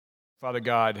Father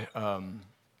God,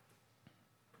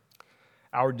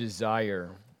 our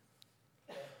desire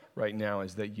right now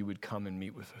is that you would come and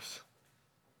meet with us.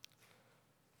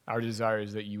 Our desire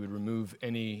is that you would remove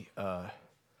any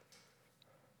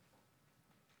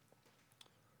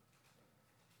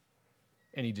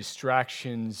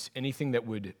distractions, anything that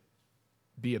would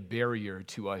be a barrier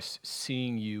to us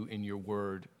seeing you in your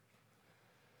word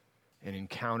and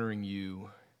encountering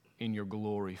you in your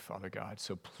glory, Father God.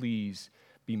 So please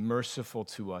be merciful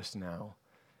to us now.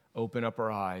 Open up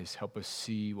our eyes. Help us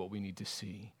see what we need to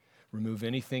see. Remove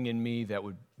anything in me that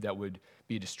would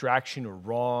be a distraction or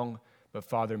wrong. But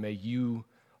Father, may you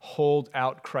hold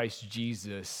out Christ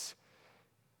Jesus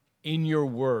in your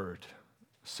word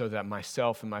so that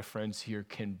myself and my friends here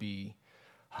can be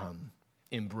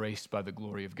embraced by the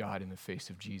glory of God in the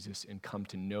face of Jesus and come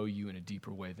to know you in a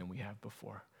deeper way than we have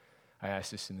before. I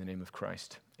ask this in the name of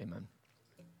Christ. Amen.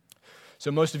 So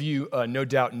most of you no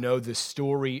doubt know the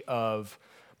story of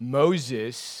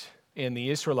Moses and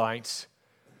the Israelites,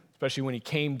 especially when he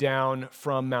came down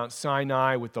from Mount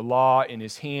Sinai with the law in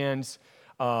his hands,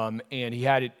 and he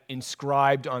had it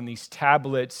inscribed on these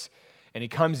tablets, and he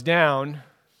comes down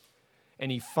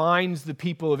and he finds the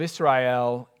people of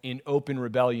Israel in open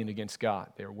rebellion against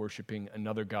God. They're worshiping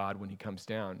another God when he comes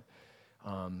down.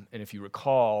 And if you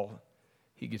recall,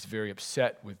 he gets very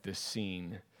upset with this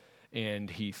scene, and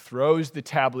he throws the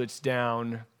tablets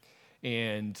down,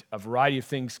 and a variety of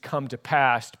things come to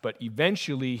pass, but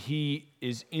eventually he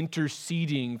is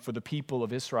interceding for the people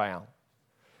of Israel,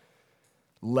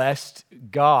 lest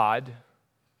God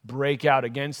break out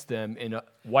against them and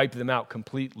wipe them out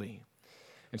completely.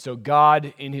 And so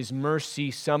God, in his mercy,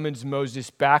 summons Moses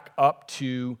back up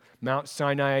to Mount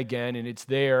Sinai again, and it's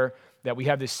there that we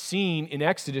have this scene in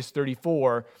Exodus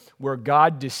 34 where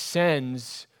God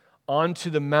descends onto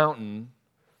the mountain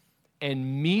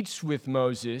and meets with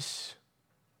Moses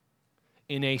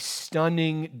in a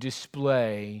stunning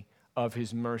display of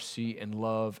his mercy and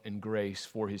love and grace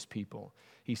for his people.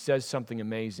 He says something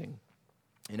amazing.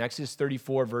 In Exodus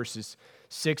 34, verses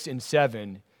 6 and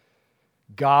 7,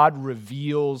 God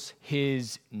reveals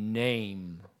his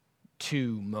name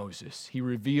to Moses. He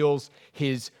reveals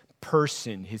his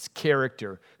person, his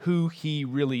character, who he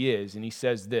really is. And he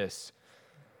says this,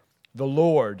 the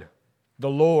Lord,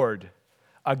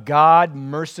 a God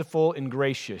merciful and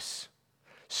gracious,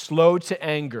 slow to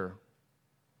anger,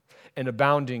 and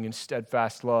abounding in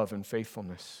steadfast love and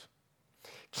faithfulness,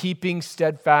 keeping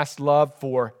steadfast love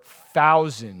for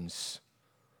thousands,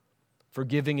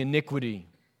 forgiving iniquity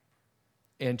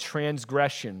and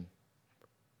transgression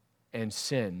and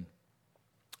sin,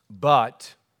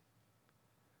 but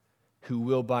who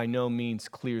will by no means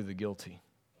clear the guilty.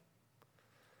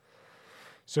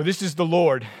 So this is the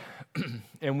Lord,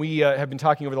 and we have been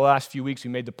talking over the last few weeks. We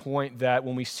made the point that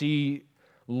when we see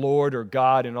Lord or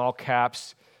God in all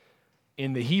caps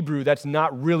in the Hebrew, that's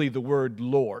not really the word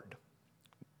Lord,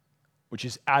 which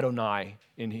is Adonai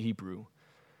in Hebrew.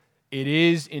 It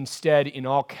is instead in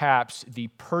all caps the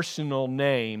personal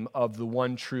name of the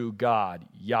one true God,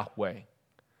 Yahweh.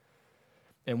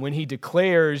 And when he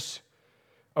declares,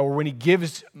 or when he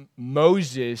gives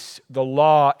Moses the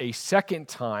law a second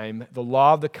time, the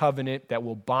law of the covenant that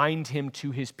will bind him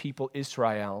to his people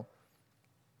Israel,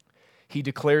 he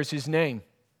declares his name,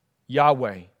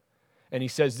 Yahweh. And he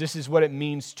says, this is what it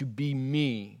means to be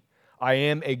me. I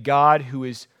am a God who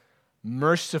is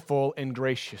merciful and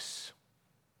gracious.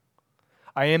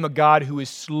 I am a God who is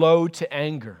slow to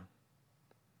anger.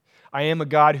 I am a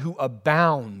God who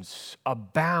abounds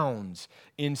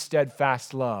in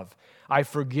steadfast love. I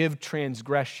forgive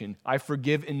transgression. I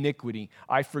forgive iniquity.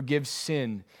 I forgive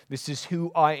sin. This is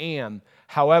who I am.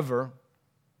 However,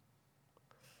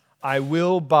 I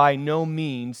will by no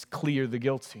means clear the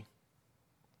guilty.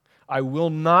 I will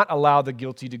not allow the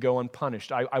guilty to go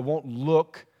unpunished. I won't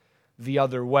look the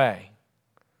other way.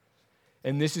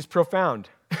 And this is profound.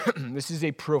 This is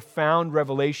a profound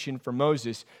revelation for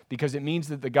Moses because it means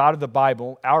that the God of the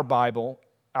Bible, our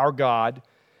God,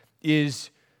 is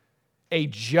a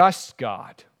just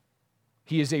God.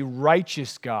 He is a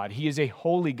righteous God. He is a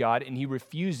holy God, and he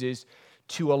refuses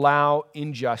to allow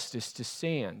injustice to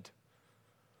stand.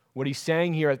 What he's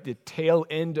saying here at the tail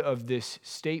end of this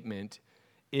statement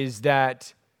is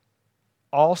that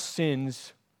all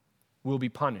sins will be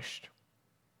punished.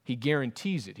 He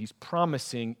guarantees it. He's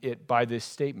promising it by this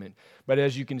statement. But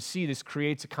as you can see, this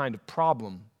creates a kind of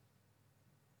problem.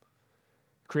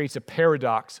 Creates a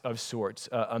paradox of sorts,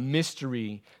 a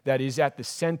mystery that is at the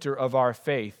center of our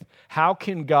faith. How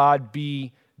can God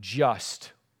be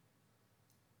just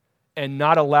and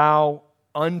not allow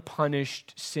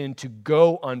unpunished sin to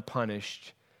go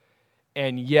unpunished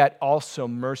and yet also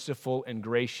merciful and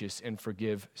gracious and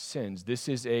forgive sins. This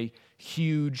is a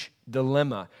huge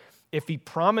dilemma. If he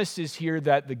promises here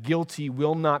that the guilty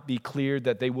will not be cleared,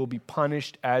 that they will be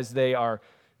punished as they are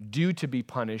due to be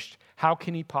punished, how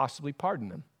can he possibly pardon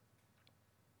them?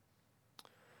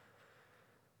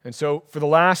 And so for the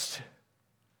last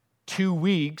 2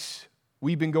 weeks,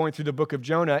 we've been going through the book of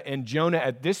Jonah, and Jonah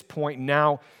at this point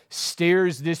now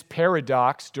stares this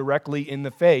paradox directly in the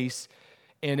face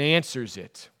and answers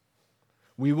it.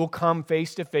 We will come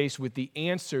face to face with the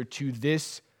answer to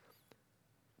this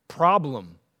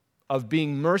problem of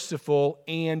being merciful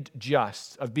and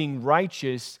just, of being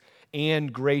righteous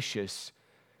and gracious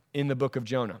in the book of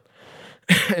Jonah.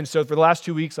 And so for the last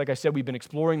 2 weeks, like I said, we've been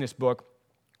exploring this book.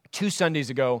 2 Sundays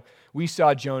ago, we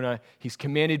saw Jonah. He's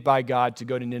commanded by God to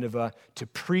go to Nineveh to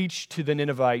preach to the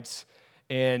Ninevites,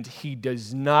 and he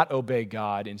does not obey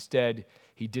God. Instead,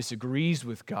 he disagrees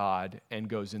with God and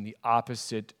goes in the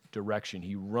opposite direction.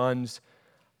 He runs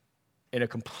in a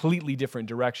completely different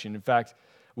direction. In fact,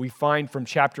 we find from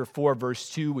chapter 4, verse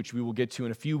 2, which we will get to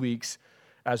in a few weeks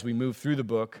as we move through the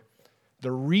book,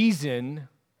 the reason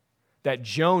that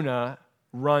Jonah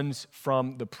runs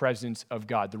from the presence of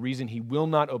God, the reason he will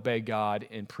not obey God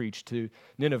and preach to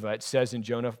Nineveh. It says in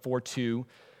Jonah 4:2,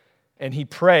 and he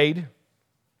prayed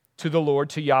to the Lord,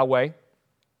 to Yahweh,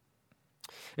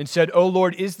 and said, O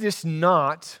Lord, is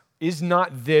not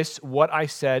this what I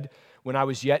said when I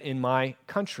was yet in my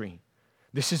country?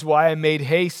 This is why I made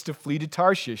haste to flee to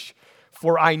Tarshish,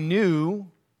 for I knew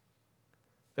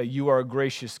that you are a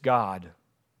gracious God.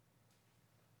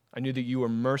 I knew that you were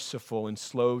merciful and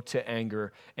slow to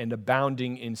anger and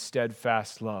abounding in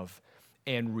steadfast love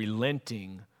and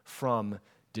relenting from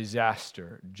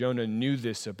disaster. Jonah knew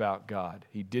this about God.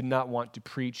 He did not want to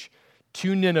preach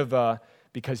to Nineveh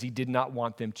because he did not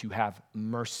want them to have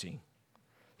mercy.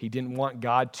 He didn't want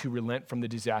God to relent from the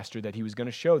disaster that he was going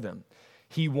to show them.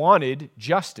 He wanted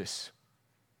justice.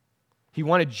 He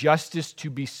wanted justice to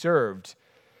be served.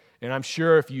 And I'm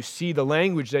sure if you see the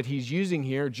language that he's using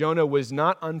here, Jonah was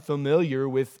not unfamiliar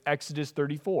with Exodus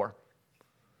 34.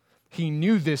 He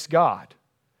knew this God.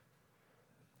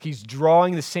 He's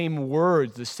drawing the same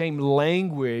words, the same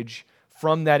language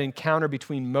from that encounter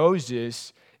between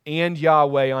Moses and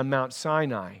Yahweh on Mount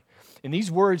Sinai. And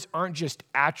these words aren't just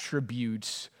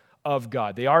attributes of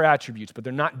God. They are attributes, but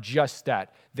they're not just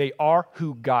that. They are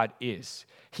who God is.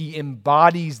 He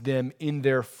embodies them in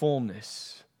their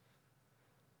fullness.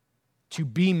 To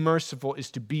be merciful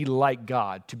is to be like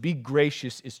God. To be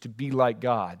gracious is to be like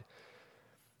God.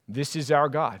 This is our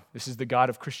God. This is the God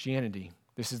of Christianity.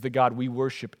 This is the God we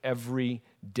worship every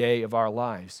day of our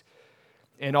lives.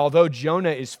 And although Jonah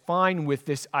is fine with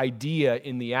this idea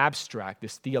in the abstract,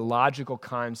 this theological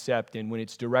concept, and when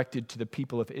it's directed to the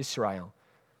people of Israel,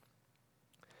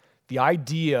 the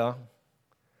idea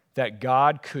that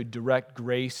God could direct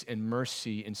grace and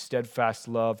mercy and steadfast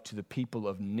love to the people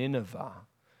of Nineveh,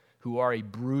 who are a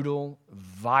brutal,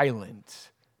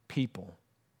 violent people,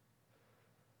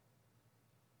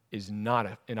 is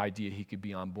not an idea he could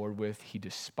be on board with. He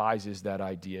despises that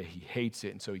idea. He hates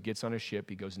it. And so he gets on a ship.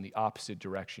 He goes in the opposite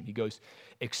direction. He goes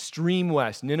extreme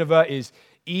west. Nineveh is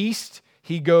east.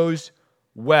 He goes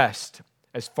west,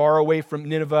 as far away from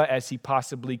Nineveh as he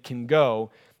possibly can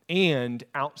go, and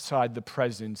outside the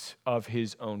presence of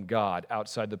his own God,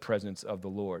 outside the presence of the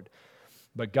Lord.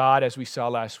 But God, as we saw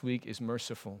last week, is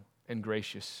merciful and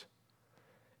gracious.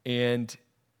 And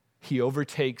he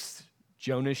overtakes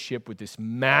Jonah's ship with this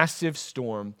massive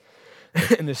storm,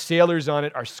 and the sailors on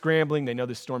it are scrambling. They know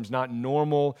the storm's not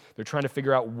normal. They're trying to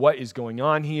figure out what is going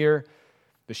on here.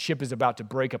 The ship is about to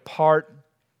break apart.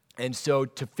 And so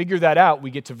to figure that out,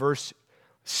 we get to verse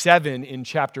 7 in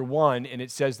chapter 1, and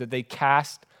it says that they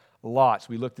cast lots.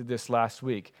 We looked at this last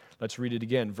week. Let's read it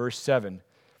again. Verse 7.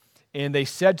 And they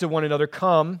said to one another,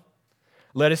 come,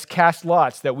 let us cast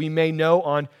lots, that we may know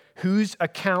on whose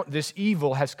account this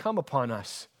evil has come upon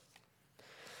us.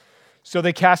 So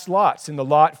they cast lots, and the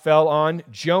lot fell on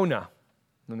Jonah.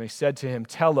 And they said to him,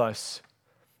 tell us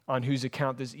on whose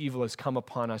account this evil has come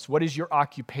upon us. What is your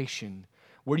occupation?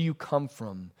 Where do you come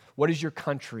from? What is your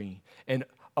country? And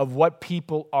of what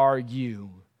people are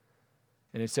you?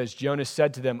 And it says, Jonah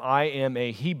said to them, I am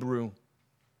a Hebrew,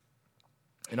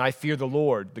 and I fear the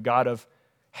Lord, the God of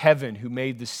heaven, who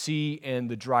made the sea and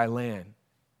the dry land.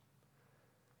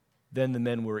 Then the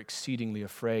men were exceedingly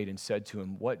afraid and said to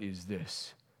him, what is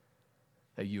this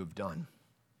that you have done?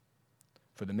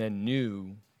 For the men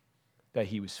knew that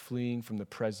he was fleeing from the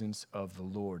presence of the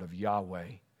Lord, of Yahweh,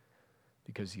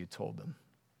 because he had told them.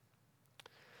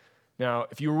 Now,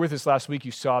 if you were with us last week,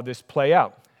 you saw this play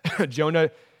out.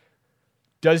 Jonah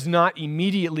does not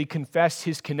immediately confess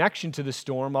his connection to the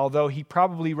storm, although he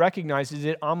probably recognizes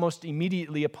it almost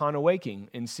immediately upon awaking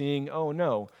and seeing, oh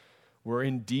no, we're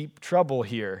in deep trouble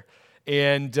here.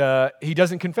 And he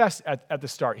doesn't confess at the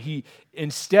start.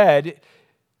 Instead,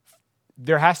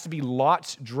 there has to be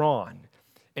lots drawn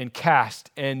and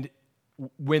cast. And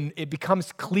when it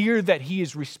becomes clear that he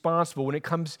is responsible, when it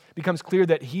becomes clear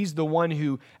that he's the one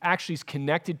who actually is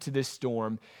connected to this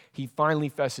storm, he finally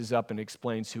fesses up and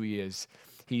explains who he is.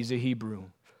 He's a Hebrew.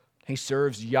 He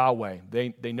serves Yahweh.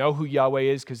 They know who Yahweh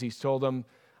is because he's told them,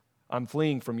 I'm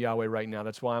fleeing from Yahweh right now.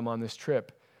 That's why I'm on this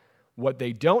trip. What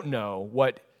they don't know,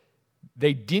 what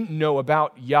they didn't know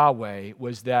about Yahweh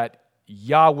was that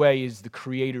Yahweh is the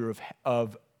creator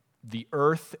of the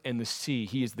earth and the sea.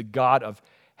 He is the God of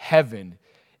heaven.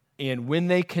 And when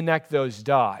they connect those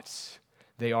dots,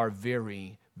 they are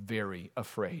very, very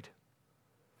afraid.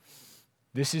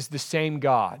 This is the same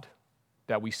God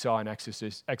that we saw in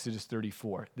Exodus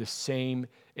 34, the same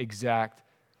exact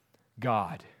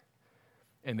God.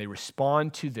 And they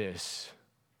respond to this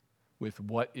with,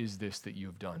 what is this that you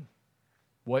have done?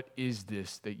 What is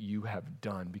this that you have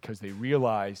done? Because they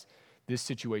realize this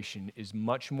situation is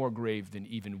much more grave than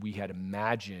even we had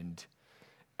imagined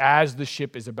as the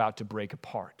ship is about to break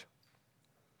apart.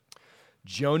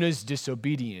 Jonah's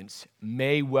disobedience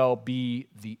may well be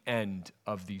the end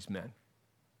of these men.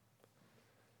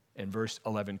 And verse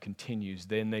 11 continues,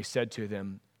 then they said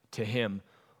to him,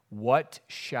 what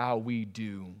shall we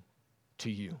do to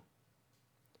you,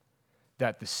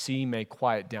 that the sea may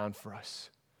quiet down for us?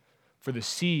 For the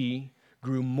sea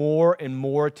grew more and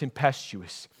more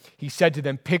tempestuous. He said to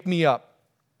them, pick me up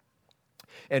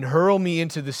and hurl me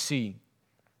into the sea.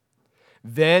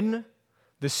 Then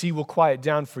the sea will quiet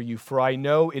down for you, for I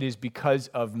know it is because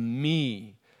of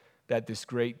me that this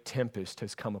great tempest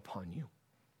has come upon you.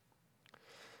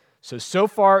 So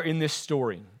far in this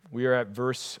story, we are at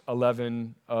verse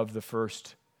 11 of the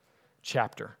first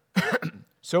chapter.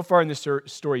 So far in this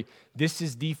story, this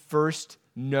is the first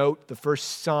note, the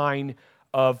first sign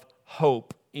of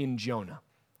hope in Jonah,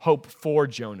 hope for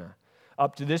Jonah.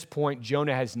 Up to this point,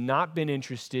 Jonah has not been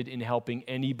interested in helping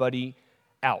anybody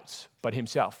else but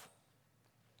himself.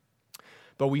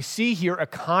 But we see here a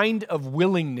kind of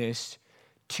willingness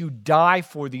to die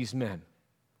for these men.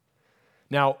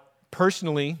 Now,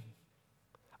 personally,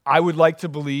 I would like to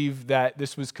believe that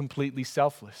this was completely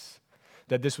selfless,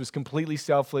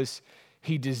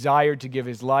 He desired to give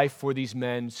his life for these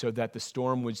men so that the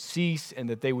storm would cease and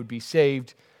that they would be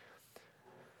saved.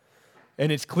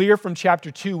 And it's clear from chapter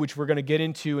 2, which we're going to get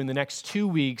into in the next 2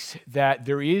 weeks, that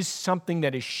there is something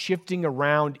that is shifting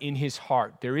around in his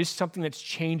heart. There is something that's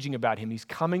changing about him. He's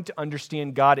coming to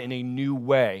understand God in a new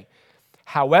way.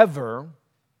 However,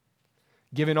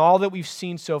 given all that we've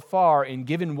seen so far and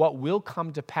given what will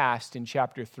come to pass in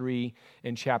chapter 3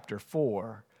 and chapter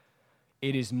 4,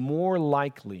 it is more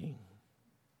likely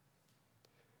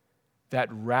that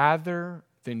rather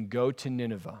than go to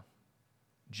Nineveh,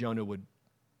 Jonah would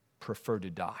prefer to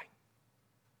die.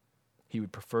 He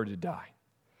would prefer to die.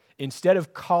 Instead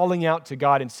of calling out to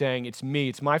God and saying, it's me,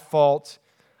 it's my fault,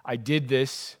 I did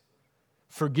this,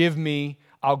 forgive me,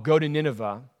 I'll go to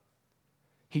Nineveh,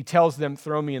 he tells them,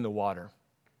 throw me in the water.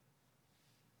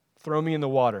 Throw me in the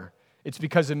water. It's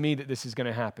because of me that this is going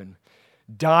to happen.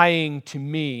 Dying to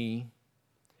me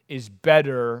is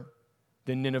better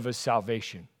than Nineveh's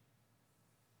salvation.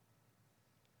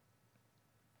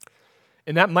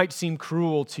 And that might seem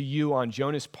cruel to you on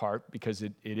Jonah's part, because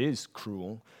it is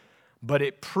cruel, but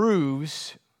it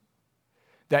proves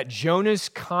that Jonah's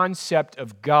concept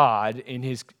of God and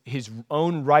his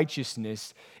own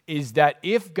righteousness is that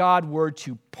if God were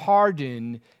to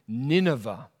pardon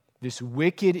Nineveh, this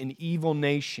wicked and evil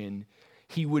nation,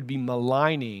 he would be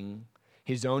maligning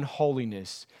his own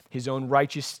holiness, his own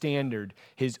righteous standard,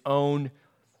 his own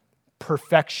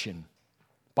perfection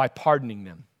by pardoning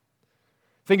them.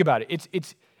 Think about it.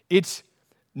 It's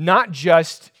not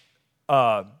just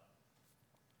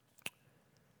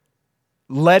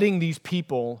letting these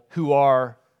people who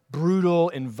are brutal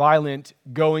and violent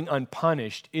going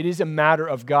unpunished. It is a matter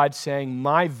of God saying,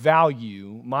 my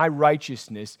value, my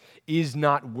righteousness is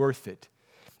not worth it.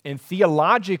 And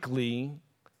theologically,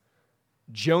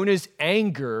 Jonah's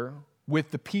anger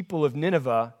with the people of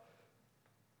Nineveh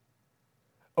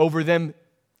over them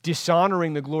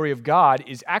dishonoring the glory of God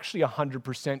is actually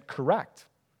 100% correct.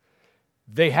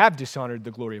 They have dishonored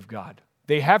the glory of God.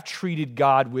 They have treated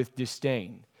God with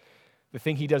disdain. The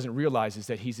thing he doesn't realize is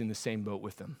that he's in the same boat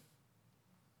with them.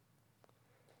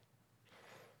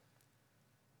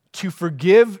 To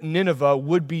forgive Nineveh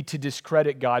would be to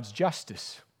discredit God's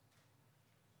justice.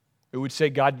 It would say,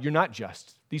 God, you're not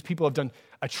just. These people have done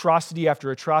atrocity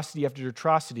after atrocity after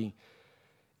atrocity.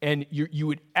 And you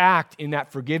would act in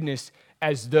that forgiveness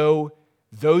as though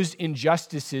those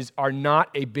injustices are not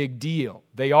a big deal.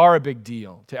 They are a big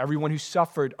deal to everyone who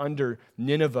suffered under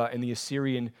Nineveh and the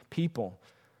Assyrian people.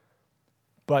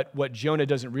 But what Jonah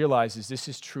doesn't realize is this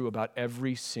is true about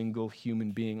every single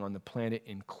human being on the planet,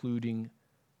 including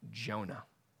Jonah.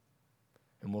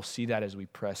 And we'll see that as we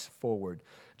press forward.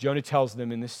 Jonah tells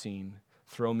them in this scene,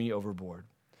 throw me overboard.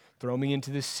 Throw me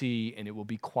into the sea and it will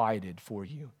be quieted for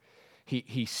you.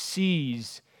 He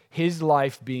sees his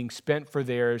life being spent for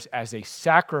theirs as a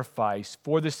sacrifice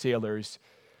for the sailors,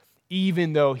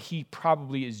 even though he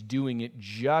probably is doing it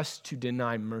just to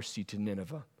deny mercy to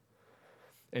Nineveh.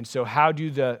 And so how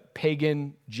do the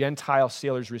pagan Gentile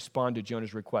sailors respond to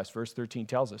Jonah's request? Verse 13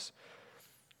 tells us,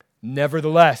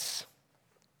 nevertheless,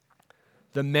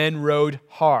 the men rowed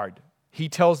hard. He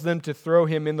tells them to throw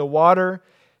him in the water.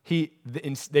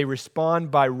 They respond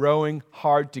by rowing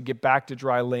hard to get back to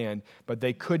dry land, but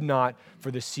they could not, for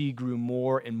the sea grew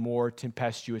more and more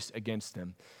tempestuous against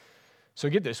them. So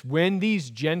get this, when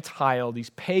these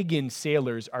pagan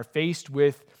sailors are faced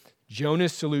with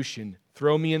Jonah's solution,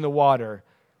 throw me in the water,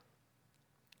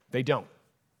 they don't.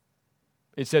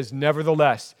 It says,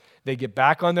 nevertheless, they get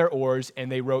back on their oars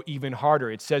and they row even harder.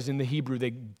 It says in the Hebrew,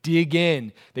 they dig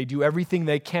in. They do everything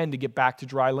they can to get back to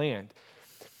dry land.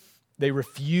 They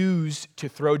refuse to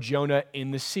throw Jonah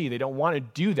in the sea. They don't want to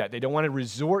do that. They don't want to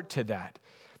resort to that.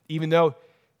 Even though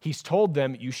he's told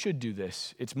them, you should do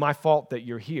this. It's my fault that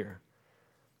you're here.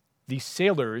 These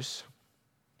sailors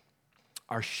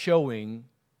are showing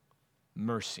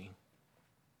mercy.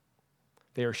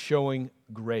 They are showing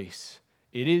grace.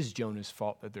 It is Jonah's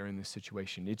fault that they're in this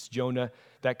situation. It's Jonah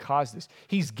that caused this.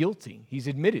 He's guilty. He's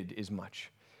admitted as much.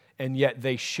 And yet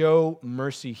they show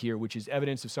mercy here, which is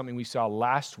evidence of something we saw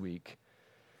last week,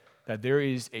 that there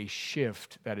is a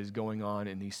shift that is going on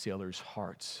in these sailors'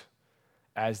 hearts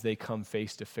as they come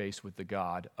face to face with the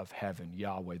God of heaven,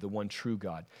 Yahweh, the one true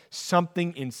God.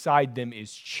 Something inside them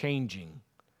is changing,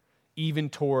 even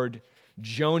toward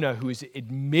Jonah, who has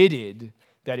admitted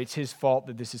that it's his fault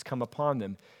that this has come upon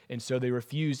them. And so they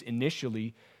refuse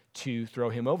initially to throw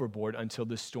him overboard until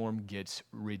the storm gets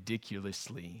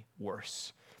ridiculously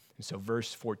worse. And so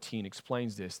verse 14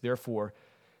 explains this. Therefore,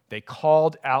 they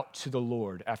called out to the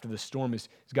Lord after the storm has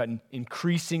gotten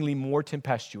increasingly more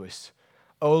tempestuous.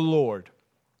 O Lord,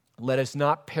 let us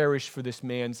not perish for this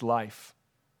man's life,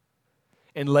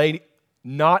 and lay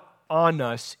not on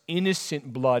us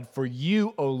innocent blood, for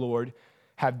you, O Lord,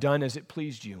 have done as it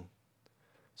pleased you.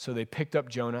 So they picked up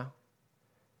Jonah,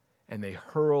 and they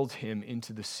hurled him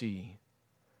into the sea,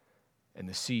 and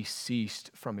the sea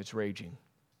ceased from its raging.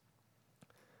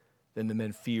 Then the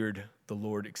men feared the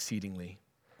Lord exceedingly,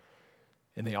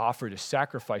 and they offered a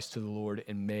sacrifice to the Lord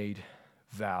and made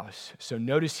vows. So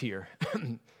notice here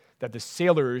that the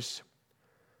sailors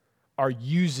are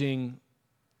using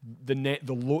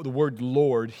the word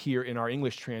Lord here in our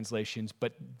English translations,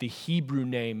 but the Hebrew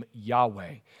name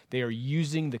Yahweh. They are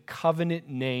using the covenant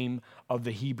name of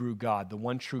the Hebrew God, the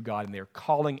one true God, and they're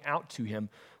calling out to him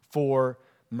for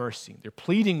mercy. They're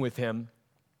pleading with him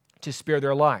to spare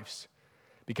their lives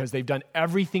because they've done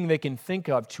everything they can think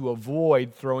of to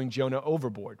avoid throwing Jonah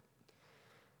overboard.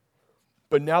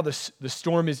 But now the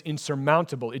storm is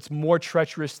insurmountable. It's more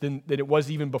treacherous than it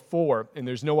was even before, and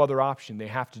there's no other option. They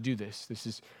have to do this. This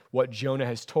is what Jonah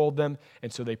has told them,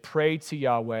 and so they pray to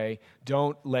Yahweh,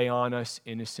 don't lay on us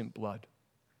innocent blood.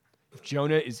 If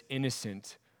Jonah is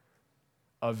innocent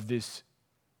of this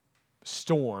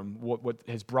storm, what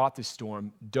has brought this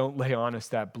storm, don't lay on us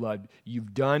that blood.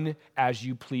 You've done as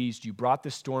you pleased. You brought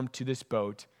the storm to this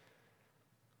boat.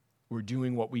 We're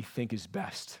doing what we think is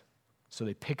best. So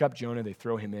they pick up Jonah, they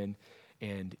throw him in,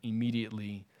 and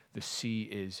immediately the sea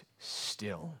is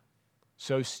still.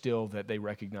 So still that they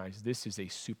recognize this is a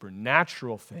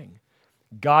supernatural thing.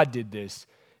 God did this,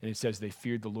 and it says they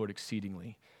feared the Lord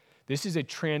exceedingly. This is a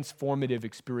transformative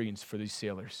experience for these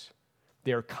sailors.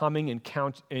 They're coming in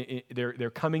contact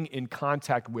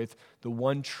with the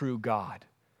one true God.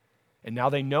 And now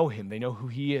they know him. They know who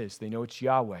he is. They know it's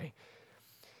Yahweh.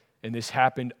 And this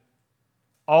happened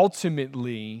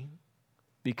ultimately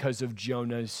because of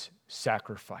Jonah's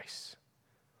sacrifice.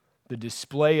 The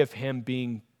display of him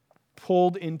being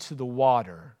pulled into the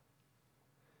water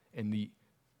and the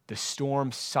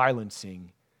storm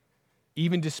silencing,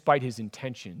 even despite his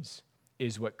intentions,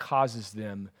 is what causes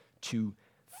them to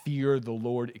fear the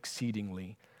Lord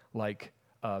exceedingly, like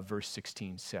verse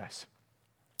 16 says.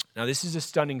 Now, this is a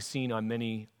stunning scene on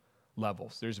many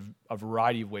levels. There's a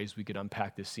variety of ways we could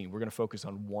unpack this scene. We're going to focus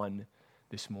on one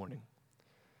this morning.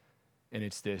 And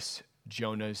it's this: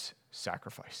 Jonah's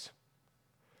sacrifice.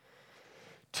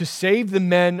 To save the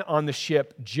men on the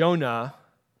ship, Jonah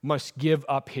must give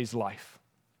up his life.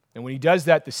 And when he does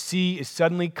that, the sea is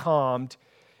suddenly calmed.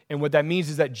 And what that means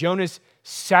is that Jonah's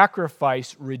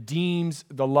sacrifice redeems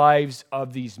the lives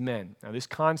of these men. Now, this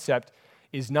concept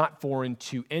is not foreign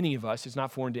to any of us. It's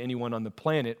not foreign to anyone on the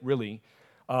planet, really.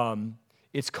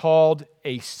 It's called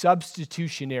a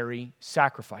substitutionary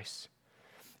sacrifice.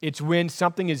 It's when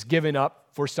something is given up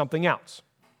for something else.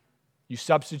 You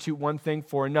substitute one thing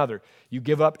for another. You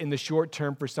give up in the short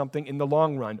term for something in the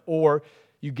long run, or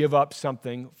you give up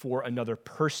something for another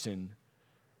person.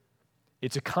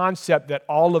 It's a concept that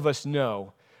all of us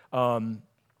know,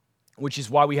 which is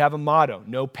why we have a motto,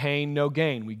 no pain, no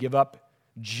gain. We give up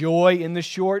joy in the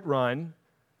short run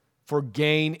for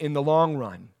gain in the long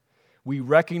run. We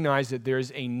recognize that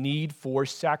there's a need for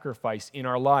sacrifice in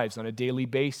our lives on a daily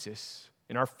basis,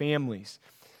 in our families.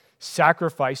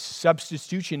 Sacrifice,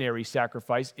 substitutionary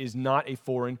sacrifice, is not a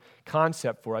foreign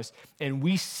concept for us, and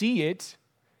we see it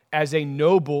as a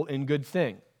noble and good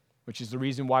thing, which is the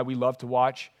reason why we love to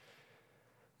watch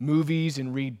movies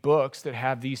and read books that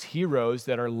have these heroes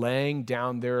that are laying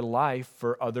down their life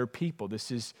for other people.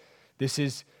 This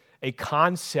is a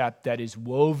concept that is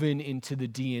woven into the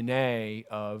DNA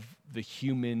of the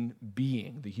human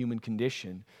being, the human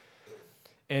condition.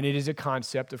 And it is a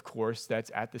concept, of course,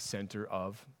 that's at the center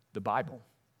of the Bible.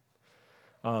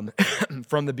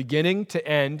 From the beginning to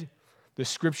end, the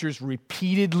scriptures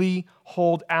repeatedly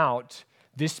hold out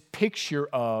this picture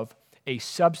of a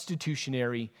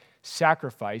substitutionary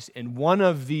sacrifice. And one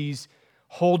of these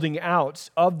holding outs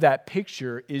of that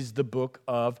picture is the book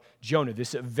of Jonah,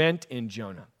 this event in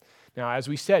Jonah. Now, as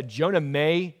we said, Jonah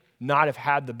may not have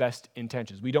had the best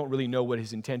intentions. We don't really know what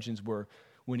his intentions were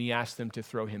when he asked them to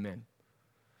throw him in.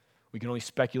 We can only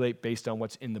speculate based on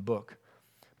what's in the book.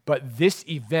 But this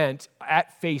event,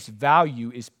 at face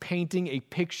value, is painting a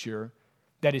picture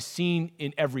that is seen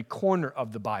in every corner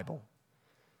of the Bible,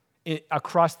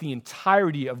 across the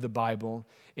entirety of the Bible,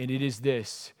 and it is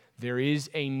this: there is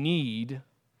a need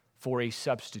for a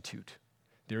substitute.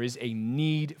 There is a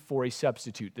need for a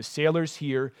substitute. The sailors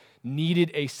here needed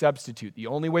a substitute. The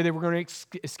only way they were going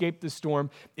to escape the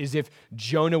storm is if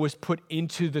Jonah was put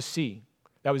into the sea.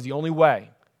 That was the only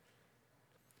way.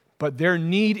 But their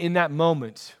need in that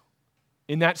moment,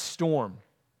 in that storm,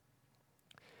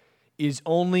 is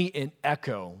only an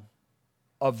echo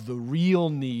of the real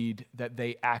need that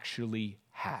they actually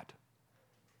had.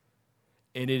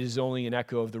 And it is only an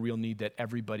echo of the real need that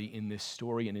everybody in this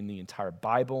story and in the entire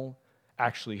Bible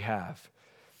actually have.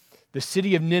 The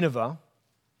city of Nineveh,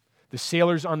 the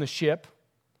sailors on the ship,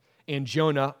 and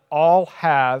Jonah all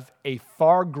have a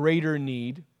far greater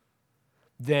need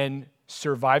than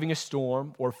surviving a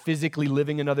storm or physically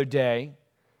living another day.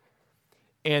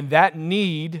 And that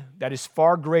need that is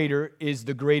far greater is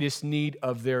the greatest need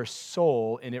of their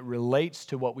soul, and it relates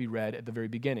to what we read at the very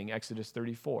beginning, Exodus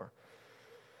 34.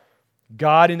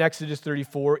 God in Exodus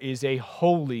 34 is a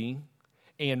holy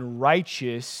and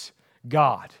righteous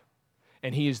God,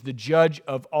 and he is the judge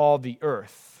of all the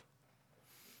earth.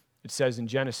 It says in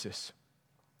Genesis.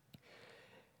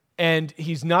 And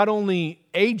he's not only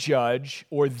a judge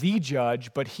or the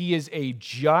judge, but he is a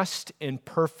just and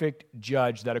perfect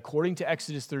judge that, according to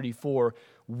Exodus 34,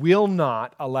 will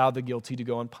not allow the guilty to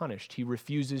go unpunished. He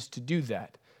refuses to do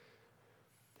that.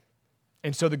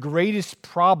 And so the greatest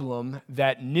problem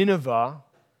that Nineveh,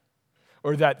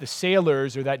 or that the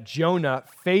sailors, or that Jonah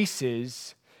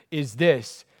faces is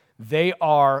this: they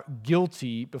are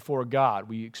guilty before God.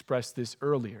 We expressed this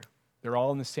earlier. They're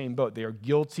all in the same boat. They are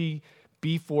guilty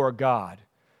before God.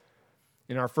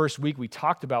 In our first week, we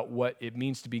talked about what it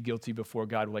means to be guilty before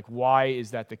God. Like, why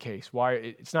is that the case? Why?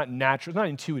 It's not natural, it's not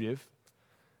intuitive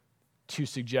to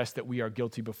suggest that we are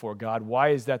guilty before God. Why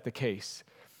is that the case?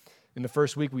 In the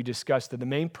first week, we discussed that the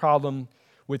main problem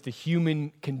with the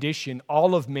human condition,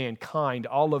 all of mankind,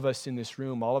 all of us in this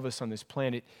room, all of us on this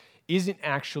planet, isn't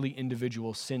actually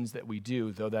individual sins that we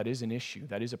do, though that is an issue.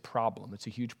 That is a problem. It's a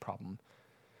huge problem.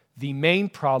 The main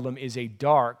problem is a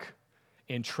dark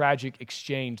and tragic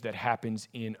exchange that happens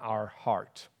in our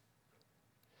heart.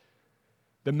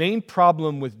 The main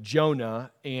problem with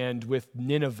Jonah and with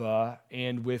Nineveh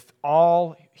and with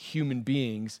all human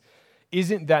beings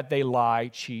isn't that they lie,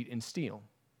 cheat, and steal.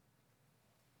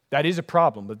 That is a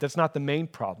problem, but that's not the main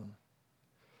problem.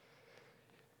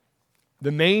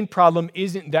 The main problem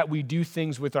isn't that we do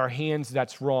things with our hands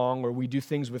that's wrong, or we do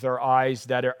things with our eyes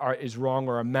that is wrong,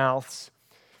 or our mouths.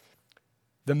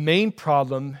 The main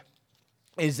problem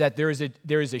is that there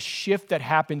is a shift that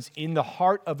happens in the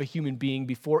heart of a human being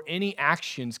before any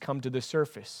actions come to the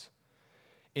surface.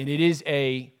 And it is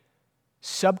a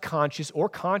subconscious or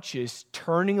conscious,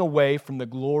 turning away from the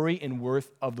glory and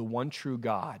worth of the one true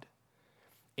God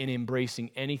and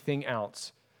embracing anything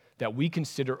else that we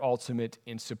consider ultimate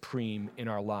and supreme in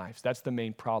our lives. That's the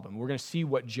main problem. We're going to see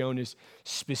what Jonah's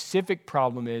specific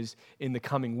problem is in the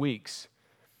coming weeks.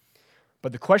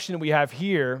 But the question that we have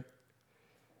here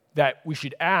that we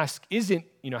should ask isn't,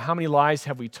 how many lies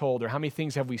have we told or how many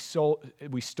things have we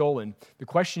stolen? The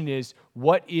question is,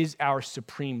 what is our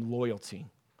supreme loyalty?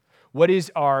 What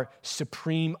is our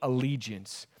supreme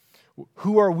allegiance?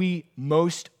 Who are we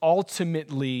most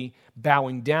ultimately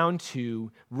bowing down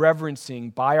to, reverencing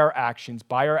by our actions,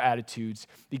 by our attitudes?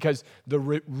 Because the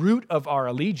root of our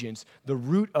allegiance, the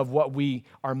root of what we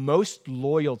are most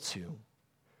loyal to,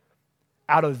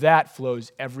 out of that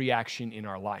flows every action in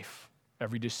our life.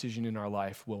 Every decision in our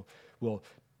life will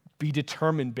be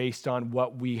determined based on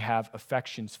what we have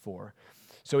affections for.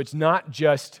 So it's not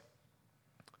just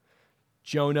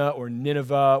Jonah or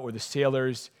Nineveh or the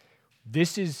sailors.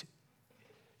 This is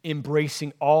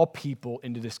embracing all people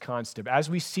into this concept. As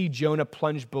we see Jonah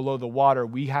plunge below the water,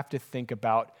 we have to think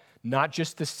about not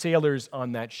just the sailors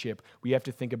on that ship. We have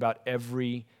to think about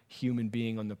every human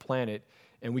being on the planet.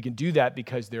 And we can do that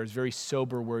because there's very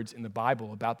sober words in the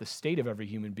Bible about the state of every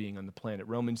human being on the planet.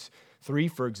 Romans 3,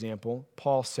 for example,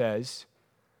 Paul says,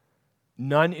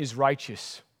 none is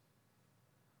righteous.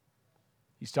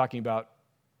 He's talking about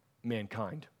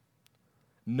mankind.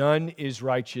 None is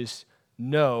righteous,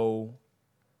 no,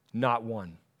 not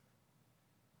one.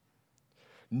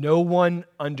 No one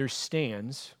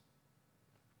understands.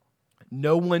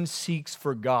 No one seeks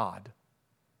for God.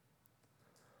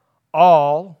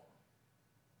 All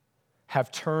have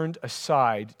turned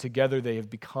aside. Together they have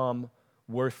become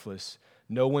worthless.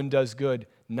 No one does good,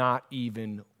 not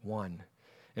even one.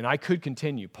 And I could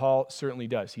continue. Paul certainly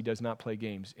does. He does not play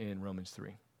games in Romans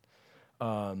 3.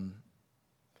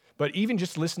 But even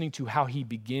just listening to how he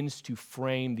begins to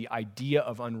frame the idea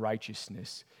of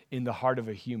unrighteousness in the heart of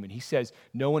a human. He says,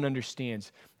 no one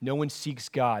understands. No one seeks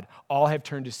God. All have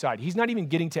turned aside. He's not even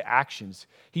getting to actions.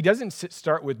 He doesn't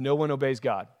start with no one obeys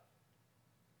God.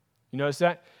 You notice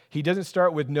that? He doesn't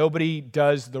start with nobody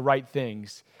does the right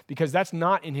things, because that's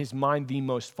not in his mind the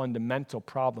most fundamental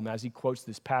problem as he quotes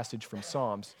this passage from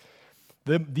Psalms.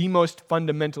 The most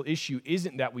fundamental issue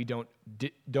isn't that we don't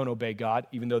obey God,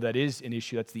 even though that is an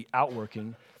issue, that's the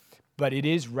outworking, but it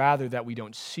is rather that we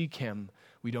don't seek him,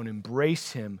 we don't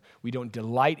embrace him, we don't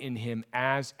delight in him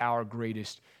as our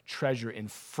greatest treasure. And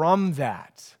from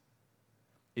that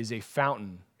is a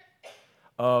fountain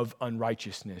of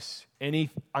unrighteousness. Any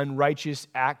unrighteous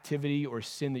activity or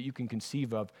sin that you can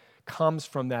conceive of comes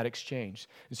from that exchange.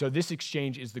 And so this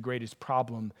exchange is the greatest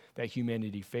problem that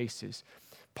humanity faces.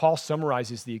 Paul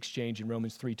summarizes the exchange in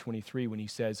Romans 3:23 when he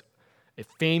says,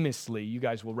 famously, you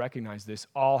guys will recognize this,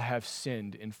 all have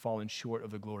sinned and fallen short of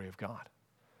the glory of God.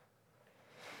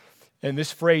 And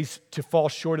this phrase, to fall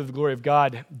short of the glory of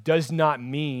God, does not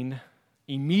mean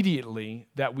immediately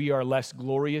that we are less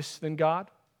glorious than God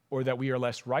or that we are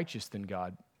less righteous than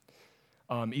God,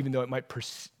 even though it might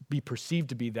be perceived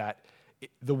to be that.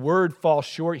 The word fall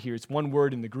short here, it's one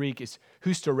word in the Greek, it's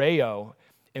hustoreo,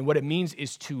 and what it means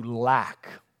is to lack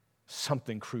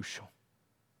something crucial.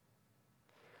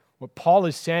 What Paul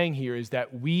is saying here is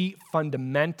that we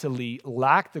fundamentally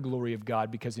lack the glory of God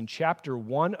because in chapter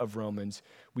 1 of Romans,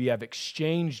 we have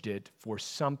exchanged it for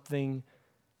something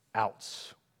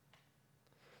else.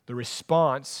 The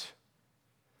response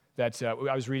that's, I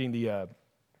was reading the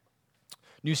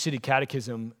New City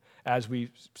Catechism as we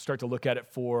start to look at it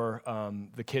for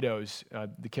the kiddos.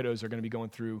 The kiddos are going to be going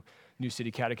through New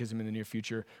City Catechism in the near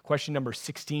future. Question number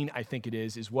 16, I think it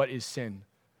is what is sin?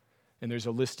 And there's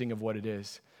a listing of what it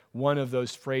is. One of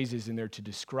those phrases in there to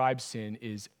describe sin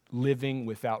is living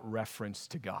without reference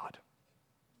to God.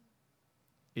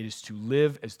 It is to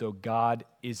live as though God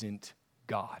isn't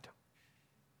God,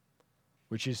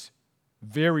 which is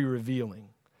very revealing.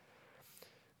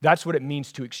 That's what it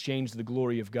means to exchange the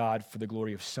glory of God for the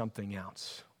glory of something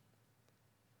else.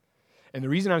 And the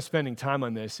reason I'm spending time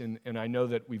on this, and I know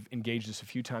that we've engaged this a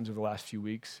few times over the last few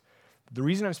weeks, the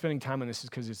reason I'm spending time on this is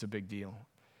because it's a big deal.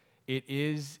 It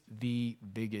is the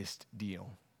biggest deal.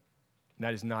 And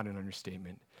that is not an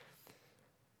understatement.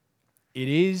 It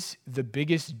is the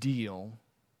biggest deal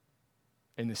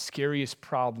and the scariest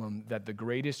problem that the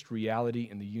greatest reality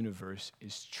in the universe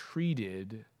is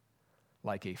treated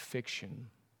like a fiction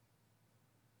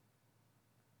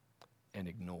and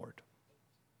ignored.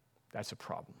 That's a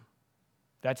problem.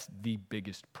 That's the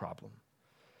biggest problem.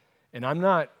 And I'm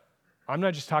not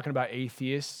just talking about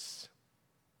atheists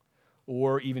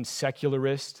or even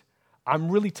secularists. I'm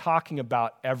really talking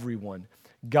about everyone.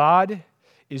 God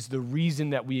is the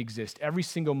reason that we exist. Every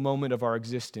single moment of our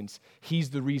existence, he's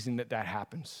the reason that that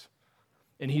happens.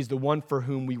 And he's the one for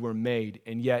whom we were made.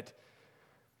 And yet,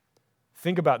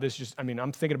 think about this.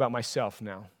 I'm thinking about myself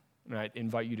now. And I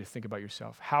invite you to think about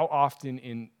yourself. How often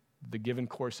in the given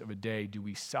course of a day do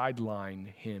we sideline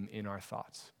him in our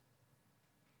thoughts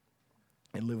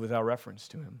and live without reference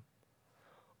to him?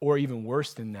 Or even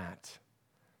worse than that,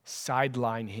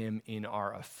 sideline him in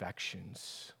our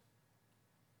affections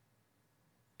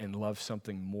and love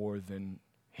something more than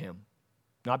him.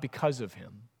 Not because of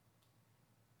him,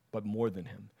 but more than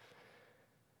him.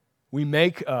 We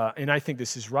make, and I think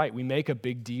this is right, we make a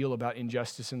big deal about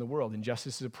injustice in the world.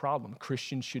 Injustice is a problem.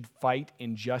 Christians should fight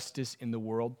injustice in the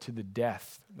world to the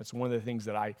death. That's one of the things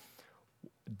that I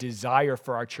desire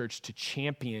for our church to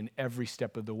champion every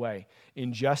step of the way.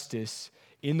 Injustice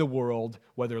in the world,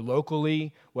 whether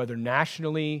locally, whether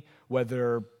nationally,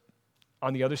 whether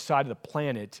on the other side of the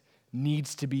planet,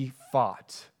 needs to be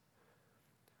fought.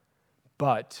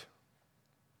 But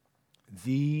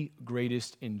the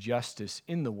greatest injustice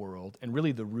in the world, and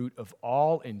really the root of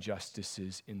all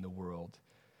injustices in the world,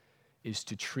 is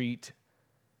to treat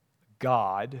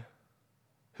God,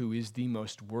 who is the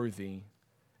most worthy,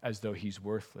 as though he's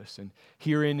worthless. And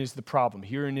herein is the problem.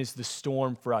 Herein is the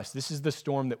storm for us. This is the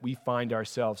storm that we find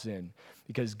ourselves in,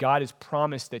 because God has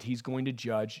promised that he's going to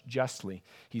judge justly.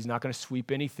 He's not going to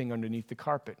sweep anything underneath the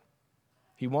carpet.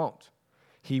 He won't.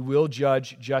 He will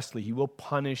judge justly. He will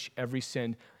punish every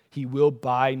sin. He will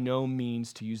by no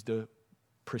means, to use the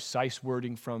precise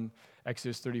wording from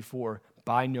Exodus 34,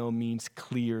 by no means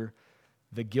clear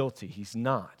the guilty. He's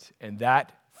not. And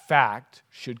that fact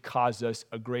should cause us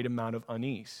a great amount of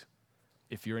unease,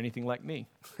 if you're anything like me.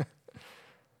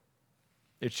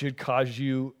 It should cause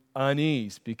you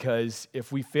unease, because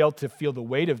if we fail to feel the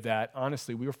weight of that,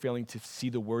 honestly, we are failing to see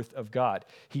the worth of God.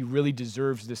 He really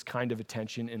deserves this kind of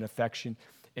attention and affection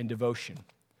and devotion.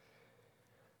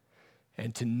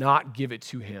 And to not give it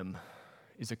to him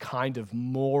is a kind of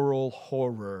moral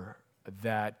horror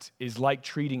that is like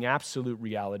treating absolute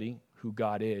reality, who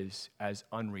God is, as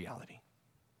unreality,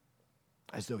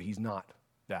 as though he's not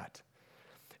that.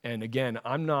 And again,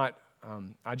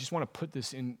 I just want to put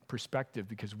this in perspective,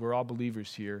 because we're all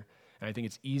believers here, and I think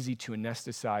it's easy to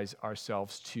anesthetize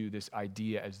ourselves to this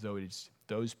idea as though it's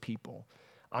those people.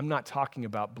 I'm not talking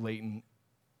about blatant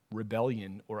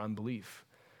rebellion or unbelief.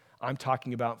 I'm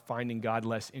talking about finding God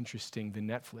less interesting than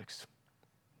Netflix.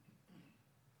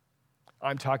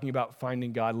 I'm talking about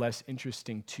finding God less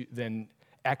interesting than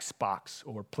Xbox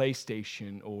or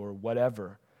PlayStation or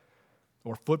whatever,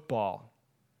 or football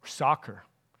or soccer.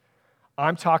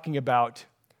 I'm talking about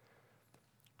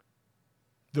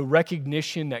the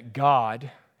recognition that God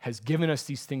has given us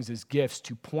these things as gifts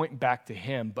to point back to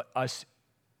him, but us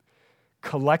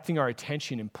collecting our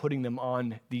attention and putting them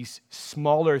on these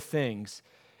smaller things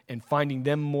and finding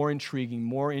them more intriguing,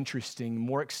 more interesting,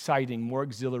 more exciting, more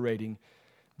exhilarating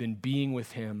than being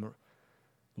with him,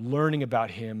 learning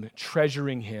about him,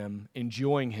 treasuring him,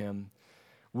 enjoying him.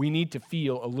 We need to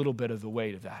feel a little bit of the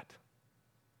weight of that,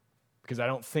 because I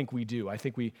don't think we do. I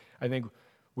think we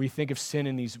think of sin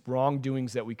and these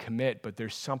wrongdoings that we commit, but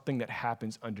there's something that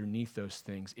happens underneath those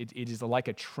things. It is like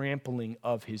a trampling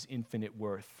of his infinite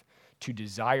worth to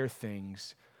desire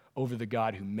things over the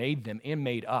God who made them and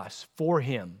made us for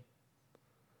him.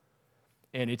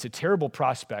 And it's a terrible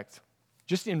prospect,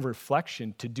 just in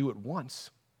reflection, to do it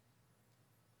once.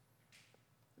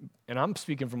 And I'm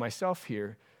speaking for myself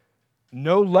here,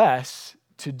 no less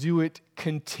to do it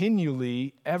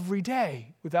continually every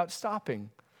day without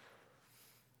stopping.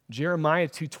 Jeremiah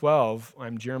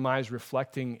 2:12, Jeremiah's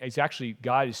reflecting, it's actually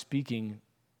God is speaking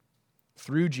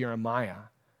through Jeremiah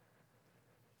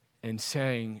and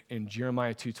saying in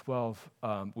Jeremiah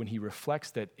 2:12, when he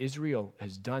reflects that Israel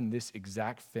has done this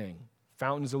exact thing,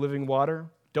 fountains of living water,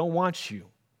 don't want you.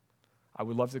 I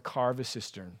would love to carve a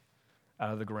cistern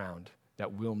out of the ground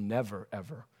that will never,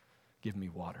 ever give me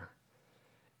water.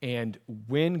 And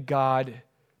when God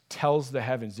tells the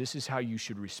heavens, this is how you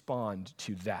should respond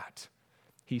to that,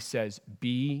 he says,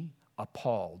 be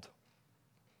appalled.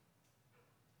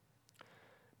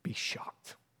 Be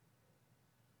shocked.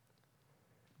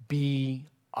 Be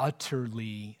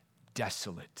utterly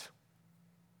desolate.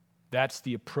 That's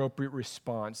the appropriate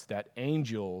response that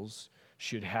angels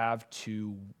should have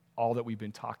to all that we've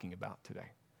been talking about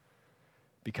today,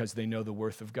 because they know the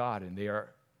worth of God and they are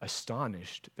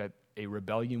astonished that a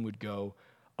rebellion would go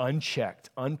unchecked,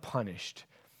 unpunished.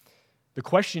 The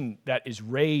question that is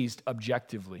raised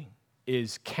objectively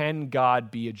is, can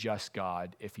God be a just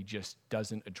God if he just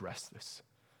doesn't address this?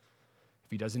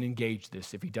 If he doesn't engage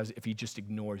this, if he just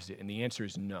ignores it? And the answer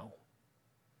is no.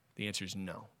 The answer is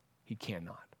no, he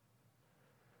cannot.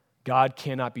 God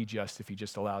cannot be just if he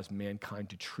just allows mankind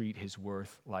to treat his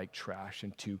worth like trash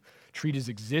and to treat his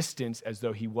existence as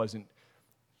though he was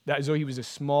a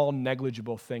small,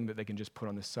 negligible thing that they can just put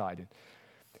on the side.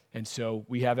 And so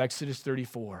we have Exodus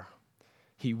 34.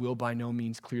 He will by no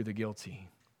means clear the guilty.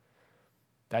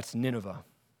 That's Nineveh.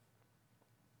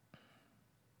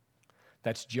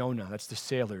 That's Jonah. That's the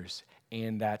sailors.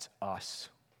 And that's us.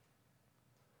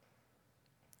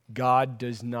 God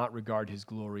does not regard his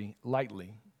glory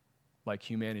lightly, like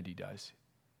humanity does.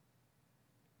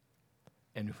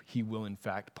 And he will, in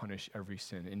fact, punish every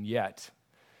sin. And yet,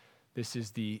 this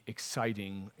is the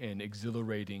exciting and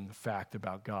exhilarating fact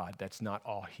about God. That's not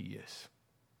all he is.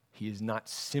 He is not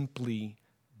simply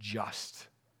just.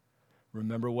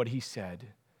 Remember what he said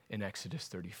in Exodus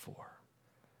 34.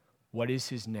 What is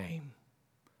his name?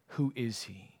 Who is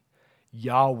he?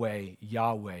 Yahweh,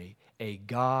 Yahweh, a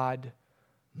God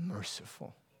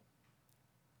merciful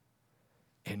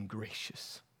and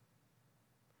gracious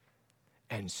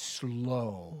and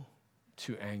slow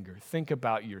to anger. Think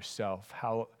about yourself,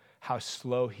 how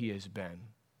slow he has been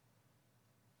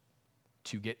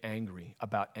to get angry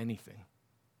about anything.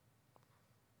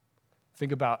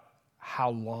 Think about how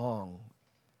long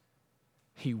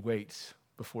he waits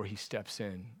before he steps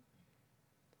in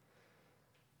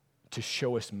to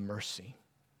show us mercy.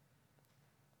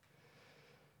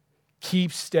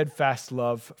 Keep steadfast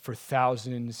love for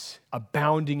thousands,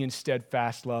 abounding in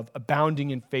steadfast love,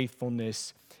 abounding in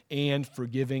faithfulness, and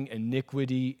forgiving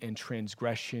iniquity and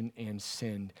transgression and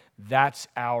sin. That's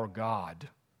our God.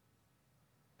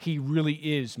 He really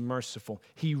is merciful.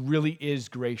 He really is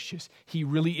gracious. He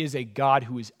really is a God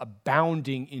who is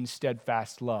abounding in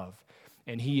steadfast love.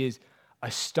 And he is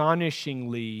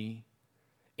astonishingly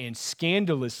and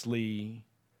scandalously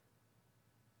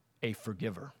a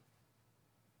forgiver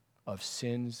of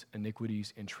sins,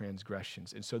 iniquities, and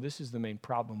transgressions. And so this is the main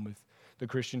problem with the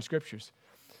Christian scriptures.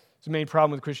 It's the main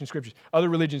problem with Christian scriptures. Other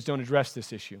religions don't address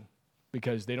this issue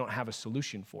because they don't have a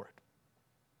solution for it.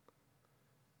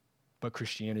 But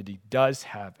Christianity does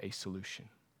have a solution.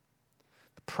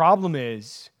 The problem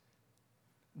is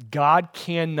God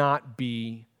cannot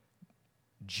be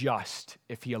just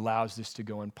if he allows this to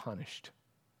go unpunished.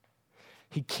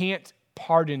 He can't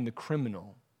pardon the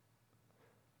criminal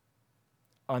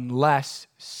unless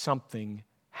something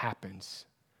happens.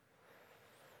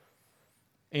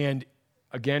 And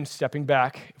again, stepping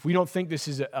back, if we don't think this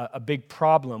is a big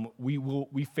problem,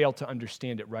 we fail to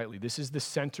understand it rightly. This is the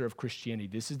center of Christianity.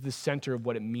 This is the center of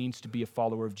what it means to be a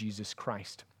follower of Jesus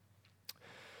Christ.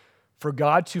 For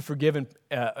God to forgive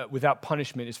without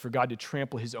punishment is for God to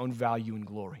trample his own value and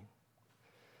glory.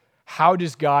 How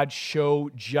does God show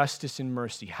justice and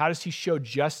mercy? How does he show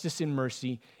justice and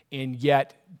mercy and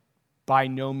yet by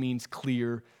no means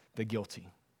clear the guilty?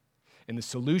 And the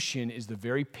solution is the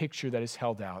very picture that is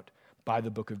held out by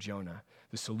the book of Jonah.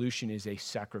 The solution is a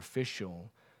sacrificial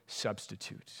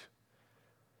substitute.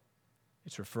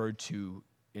 It's referred to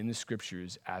in the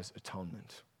scriptures as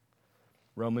atonement.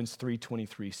 Romans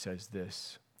 3:23 says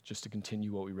this, just to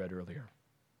continue what we read earlier.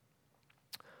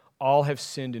 All have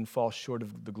sinned and fall short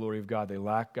of the glory of God. They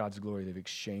lack God's glory. They've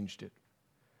exchanged it.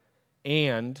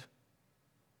 And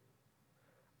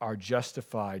are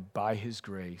justified by his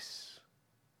grace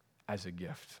as a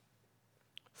gift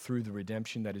through the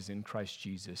redemption that is in Christ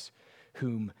Jesus,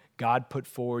 whom God put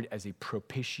forward as a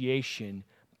propitiation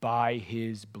by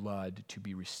his blood to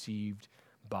be received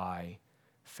by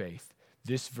faith.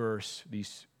 This verse,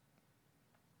 these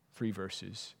 3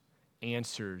 verses,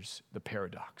 answers the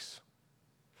paradox.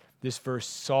 This verse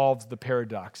solves the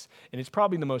paradox. And it's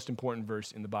probably the most important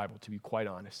verse in the Bible, to be quite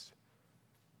honest.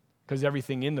 Because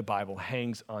everything in the Bible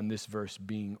hangs on this verse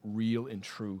being real and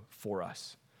true for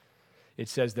us. It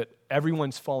says that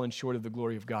everyone's fallen short of the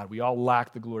glory of God. We all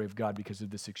lack the glory of God because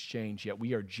of this exchange, yet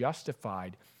we are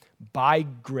justified by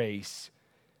grace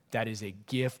that is a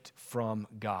gift from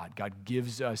God. God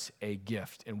gives us a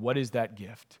gift. And what is that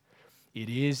gift? It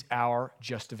is our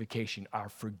justification, our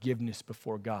forgiveness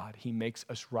before God. He makes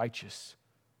us righteous.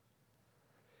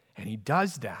 And he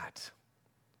does that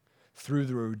through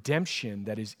the redemption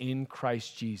that is in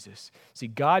Christ Jesus. See,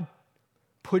 God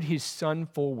put his son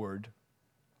forward,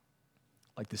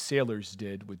 like the sailors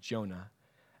did with Jonah,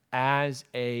 as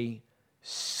a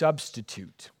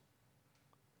substitute,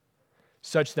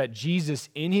 such that Jesus,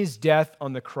 in his death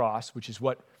on the cross, which is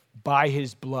what by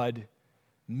his blood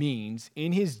means,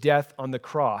 in his death on the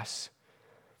cross,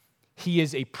 he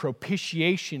is a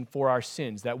propitiation for our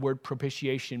sins. That word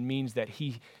propitiation means that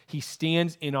he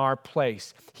stands in our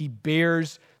place. He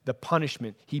bears the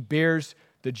punishment. He bears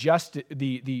the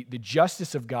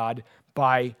justice of God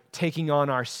by taking on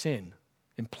our sin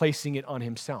and placing it on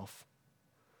himself.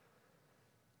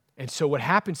 And so what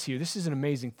happens here, this is an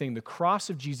amazing thing. The cross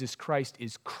of Jesus Christ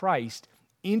is Christ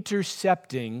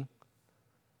intercepting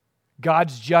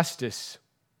God's justice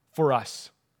for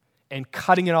us and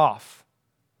cutting it off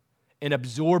and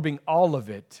absorbing all of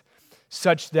it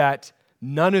such that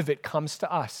none of it comes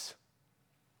to us.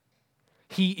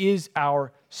 He is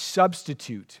our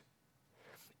substitute.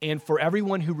 And for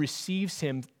everyone who receives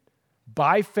him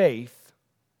by faith,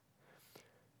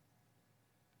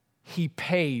 he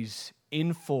pays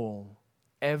in full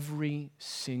every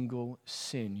single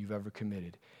sin you've ever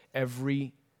committed.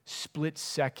 Every split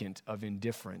second of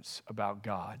indifference about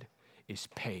God is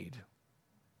paid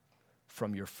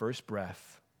from your first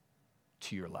breath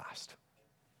to your last.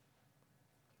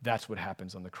 That's what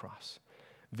happens on the cross.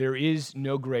 There is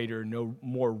no greater, no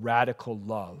more radical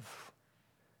love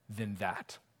than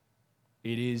that.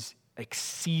 It is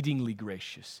exceedingly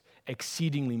gracious,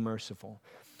 exceedingly merciful.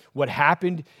 What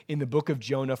happened in the book of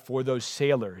Jonah for those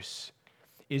sailors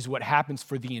is what happens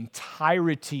for the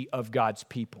entirety of God's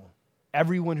people.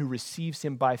 Everyone who receives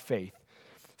him by faith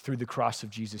through the cross of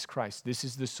Jesus Christ. This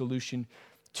is the solution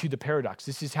to the paradox.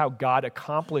 This is how God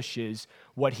accomplishes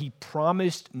what he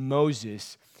promised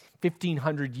Moses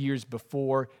 1,500 years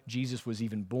before Jesus was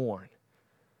even born,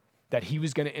 that he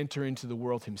was going to enter into the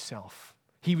world himself.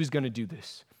 He was going to do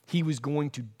this. He was going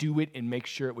to do it and make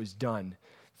sure it was done.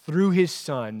 Through his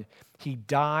son, he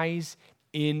dies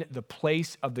in the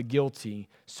place of the guilty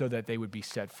so that they would be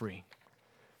set free.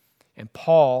 And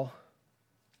Paul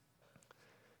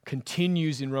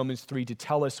continues in Romans 3 to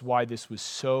tell us why this was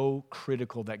so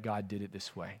critical that God did it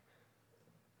this way.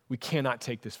 We cannot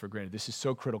take this for granted. This is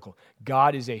so critical.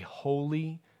 God is a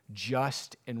holy,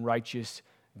 just, and righteous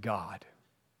God.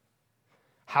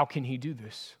 How can he do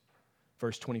this?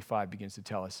 Verse 25 begins to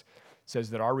tell us. It says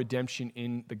that our redemption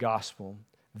in the gospel,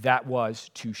 that was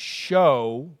to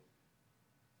show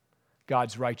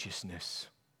God's righteousness.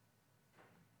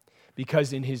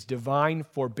 Because in his divine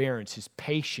forbearance, his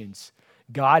patience,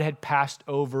 God had passed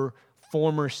over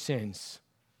former sins.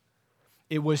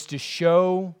 It was to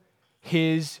show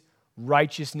his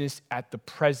righteousness at the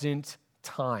present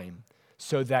time,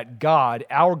 so that God,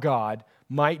 our God,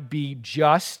 might be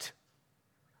just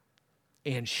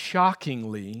and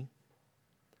shockingly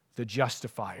the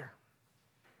justifier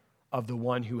of the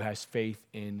one who has faith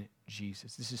in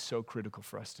Jesus. This is so critical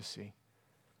for us to see.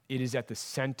 It is at the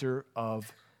center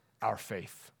of our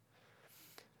faith.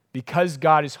 Because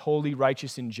God is holy,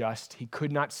 righteous, and just, he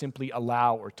could not simply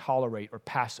allow or tolerate or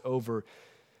pass over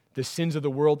the sins of the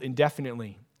world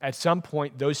indefinitely. At some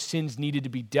point, those sins needed to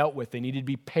be dealt with. They needed to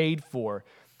be paid for,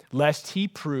 lest he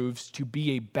proves to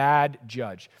be a bad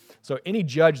judge. So any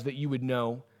judge that you would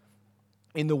know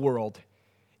in the world,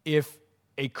 if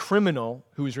a criminal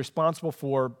who is responsible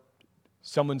for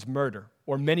someone's murder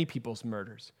or many people's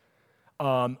murders,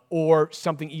 or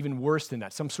something even worse than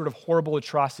that, some sort of horrible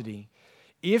atrocity,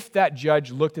 if that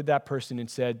judge looked at that person and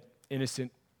said,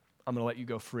 innocent, I'm going to let you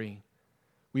go free,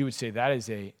 we would say that is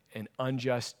an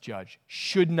unjust judge,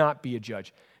 should not be a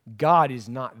judge. God is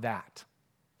not that.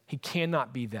 He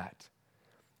cannot be that.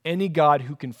 Any God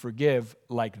who can forgive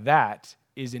like that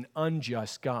is an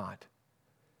unjust God.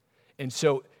 And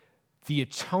so the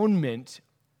atonement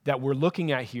that we're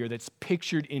looking at here that's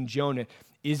pictured in Jonah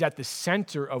is at the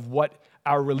center of what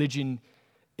our religion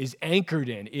is anchored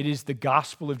in. It is the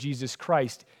gospel of Jesus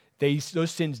Christ.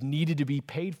 Those sins needed to be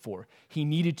paid for. He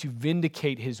needed to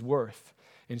vindicate his worth.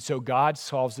 And so God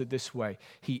solves it this way.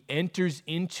 He enters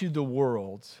into the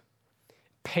world,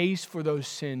 pays for those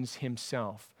sins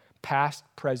himself, past,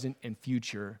 present, and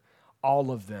future, all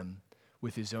of them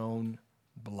with his own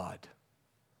blood.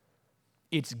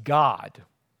 It's God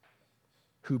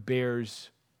who bears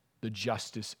the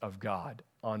justice of God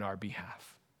on our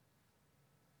behalf.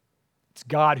 It's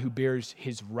God who bears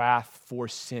his wrath for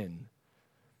sin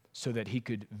so that he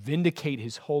could vindicate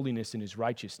his holiness and his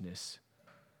righteousness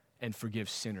and forgive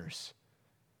sinners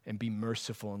and be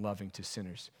merciful and loving to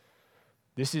sinners.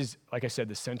 This is, like I said,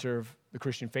 the center of the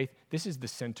Christian faith. This is the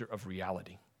center of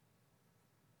reality.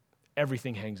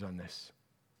 Everything hangs on this.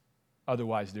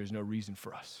 Otherwise, there's no reason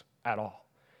for us at all.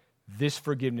 This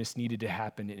forgiveness needed to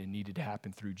happen, and it needed to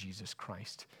happen through Jesus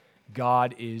Christ.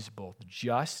 God is both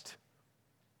just,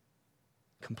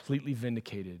 completely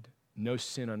vindicated, no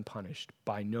sin unpunished,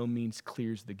 by no means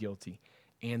clears the guilty,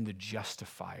 and the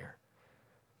justifier.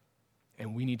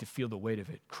 And we need to feel the weight of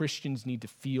it. Christians need to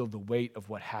feel the weight of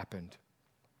what happened,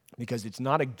 because it's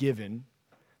not a given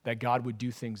that God would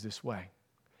do things this way.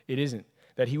 It isn't.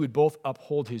 That he would both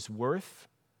uphold his worth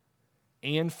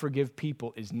and forgive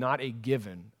people is not a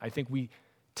given. I think we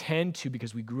tend to,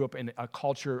 because we grew up in a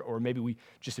culture, or maybe we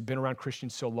just have been around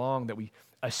Christians so long that we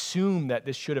assume that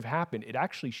this should have happened. It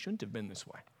actually shouldn't have been this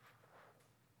way.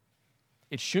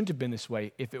 It shouldn't have been this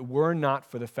way if it were not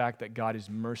for the fact that God is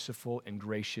merciful and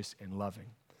gracious and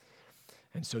loving.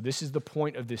 And so this is the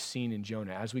point of this scene in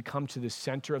Jonah. As we come to the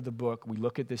center of the book, we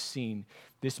look at this scene.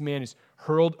 This man is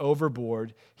hurled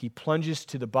overboard. He plunges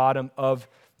to the bottom of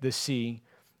the sea,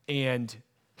 and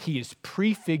he is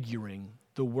prefiguring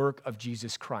the work of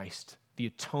Jesus Christ, the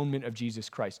atonement of Jesus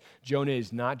Christ. Jonah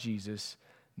is not Jesus,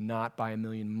 not by a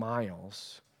million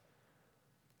miles.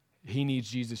 He needs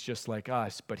Jesus just like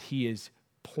us, but he is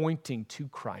pointing to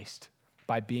Christ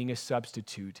by being a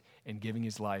substitute and giving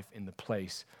his life in the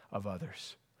place of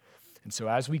others. And so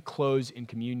as we close in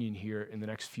communion here in the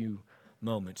next few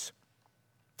moments,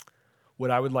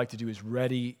 what I would like to do is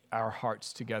ready our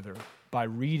hearts together by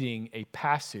reading a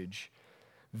passage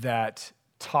that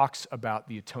talks about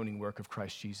the atoning work of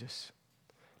Christ Jesus,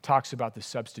 talks about the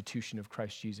substitution of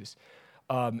Christ Jesus.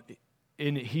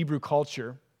 In Hebrew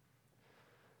culture,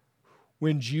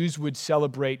 when Jews would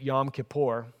celebrate Yom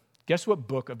Kippur, guess what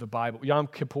book of the Bible? Yom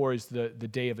Kippur is the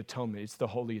Day of Atonement. It's the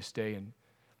holiest day in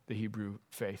the Hebrew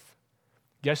faith.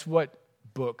 Guess what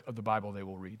book of the Bible they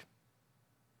will read?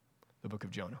 The book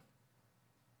of Jonah.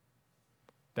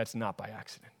 That's not by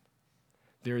accident.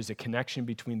 There is a connection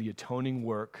between the atoning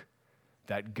work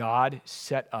that God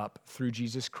set up through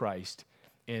Jesus Christ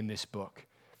in this book.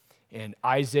 And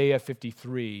Isaiah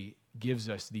 53 gives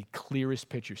us the clearest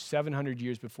picture, 700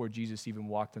 years before Jesus even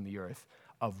walked on the earth,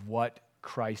 of what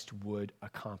Christ would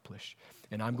accomplish.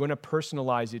 And I'm going to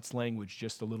personalize its language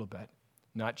just a little bit,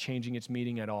 not changing its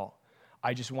meaning at all.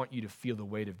 I just want you to feel the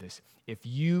weight of this. If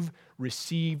you've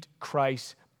received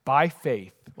Christ by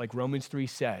faith, like Romans 3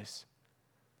 says,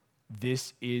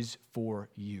 this is for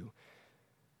you.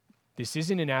 This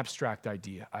isn't an abstract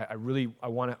idea. I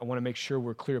want to make sure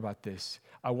we're clear about this.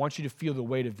 I want you to feel the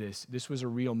weight of this. This was a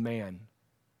real man,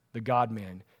 the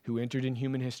God-man, who entered in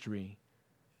human history,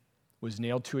 was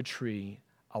nailed to a tree,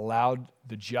 allowed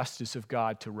the justice of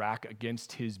God to rack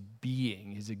against his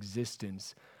being, his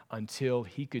existence, until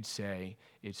he could say,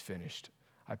 it's finished.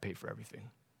 I paid for everything.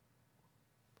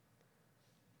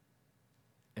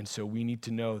 And so we need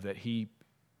to know that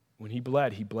when he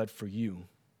bled for you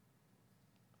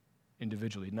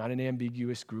individually, not an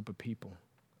ambiguous group of people,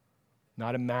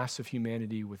 not a mass of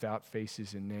humanity without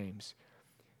faces and names.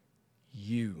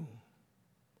 You.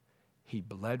 He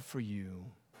bled for you.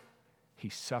 He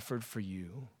suffered for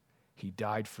you. He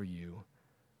died for you.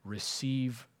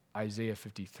 Receive Isaiah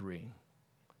 53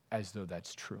 as though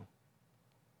that's true.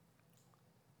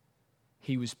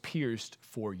 He was pierced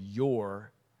for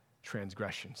your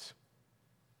transgressions.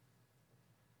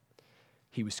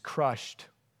 He was crushed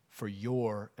for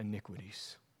your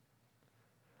iniquities.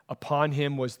 Upon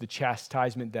him was the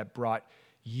chastisement that brought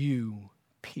you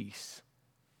peace.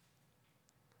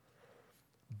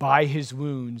 By his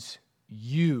wounds,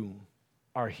 you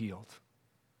are healed.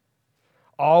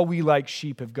 All we like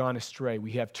sheep have gone astray.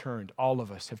 We have turned, all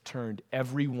of us have turned,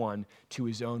 every one to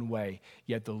his own way.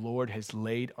 Yet the Lord has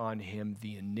laid on him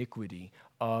the iniquity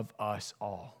of us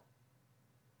all.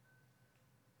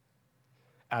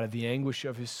 Out of the anguish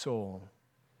of his soul,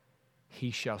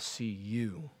 he shall see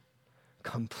you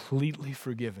completely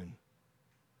forgiven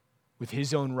with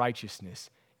his own righteousness,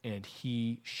 and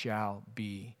he shall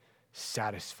be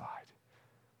satisfied.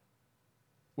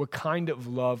 What kind of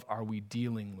love are we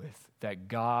dealing with that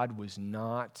God was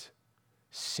not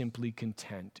simply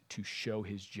content to show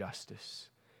his justice,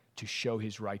 to show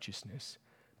his righteousness,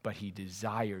 but he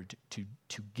desired to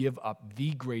give up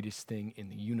the greatest thing in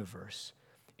the universe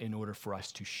in order for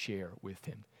us to share with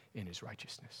him in his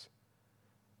righteousness?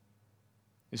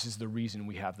 This is the reason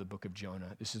we have the book of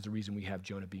Jonah. This is the reason we have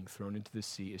Jonah being thrown into the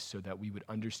sea, is so that we would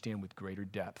understand with greater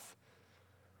depth.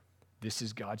 This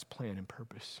is God's plan and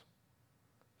purpose,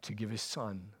 to give his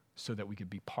son so that we could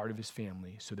be part of his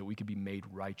family, so that we could be made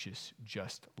righteous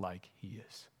just like he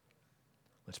is.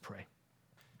 Let's pray.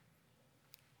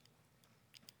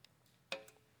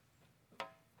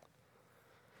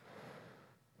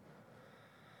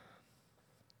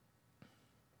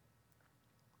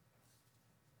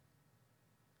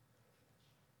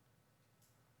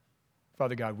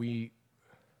 Father God, it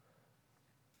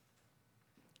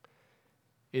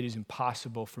is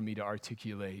impossible for me to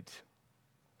articulate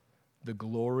the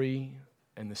glory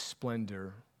and the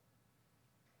splendor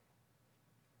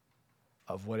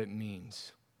of what it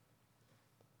means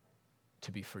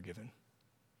to be forgiven.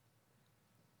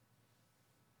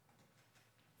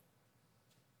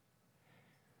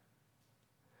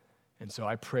 And so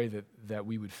I pray that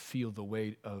we would feel the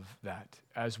weight of that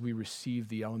as we receive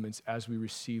the elements, as we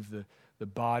receive the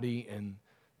body and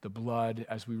the blood,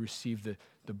 as we receive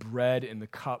the bread and the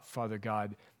cup, Father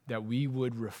God, that we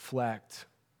would reflect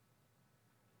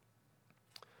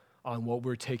on what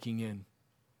we're taking in,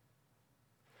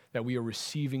 that we are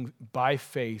receiving by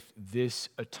faith this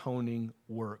atoning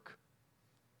work,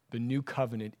 the new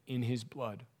covenant in his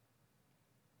blood,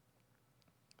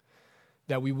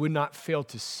 that we would not fail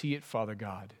to see it, Father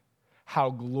God, how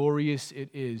glorious it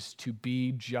is to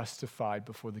be justified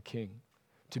before the King,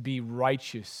 to be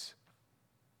righteous,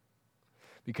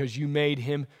 because you made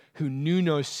him who knew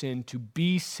no sin to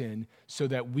be sin so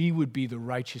that we would be the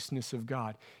righteousness of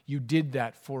God. You did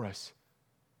that for us.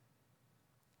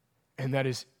 And that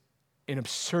is an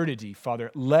absurdity,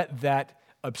 Father. Let that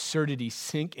absurdity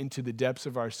sink into the depths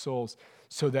of our souls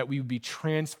so that we would be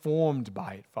transformed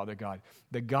by it, Father God.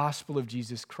 The gospel of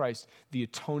Jesus Christ, the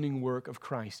atoning work of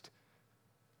Christ,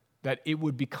 that it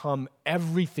would become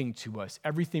everything to us,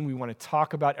 everything we want to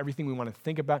talk about, everything we want to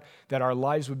think about, that our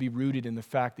lives would be rooted in the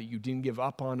fact that you didn't give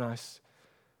up on us.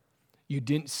 You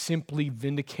didn't simply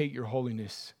vindicate your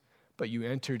holiness, but you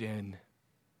entered in,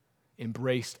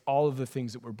 embraced all of the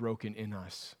things that were broken in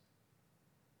us,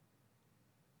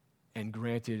 and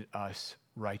granted us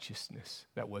righteousness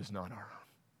that was not our own.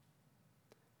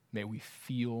 May we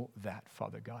feel that,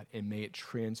 Father God, and may it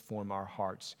transform our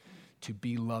hearts to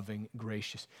be loving,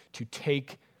 gracious, to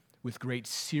take with great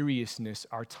seriousness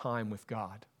our time with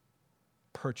God,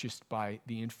 purchased by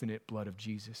the infinite blood of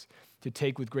Jesus, to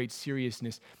take with great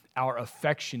seriousness our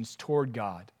affections toward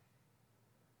God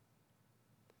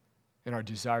and our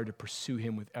desire to pursue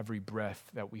him with every breath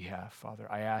that we have, Father.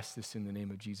 I ask this in the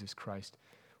name of Jesus Christ.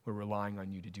 We're relying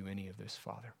on you to do any of this,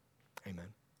 Father. Amen.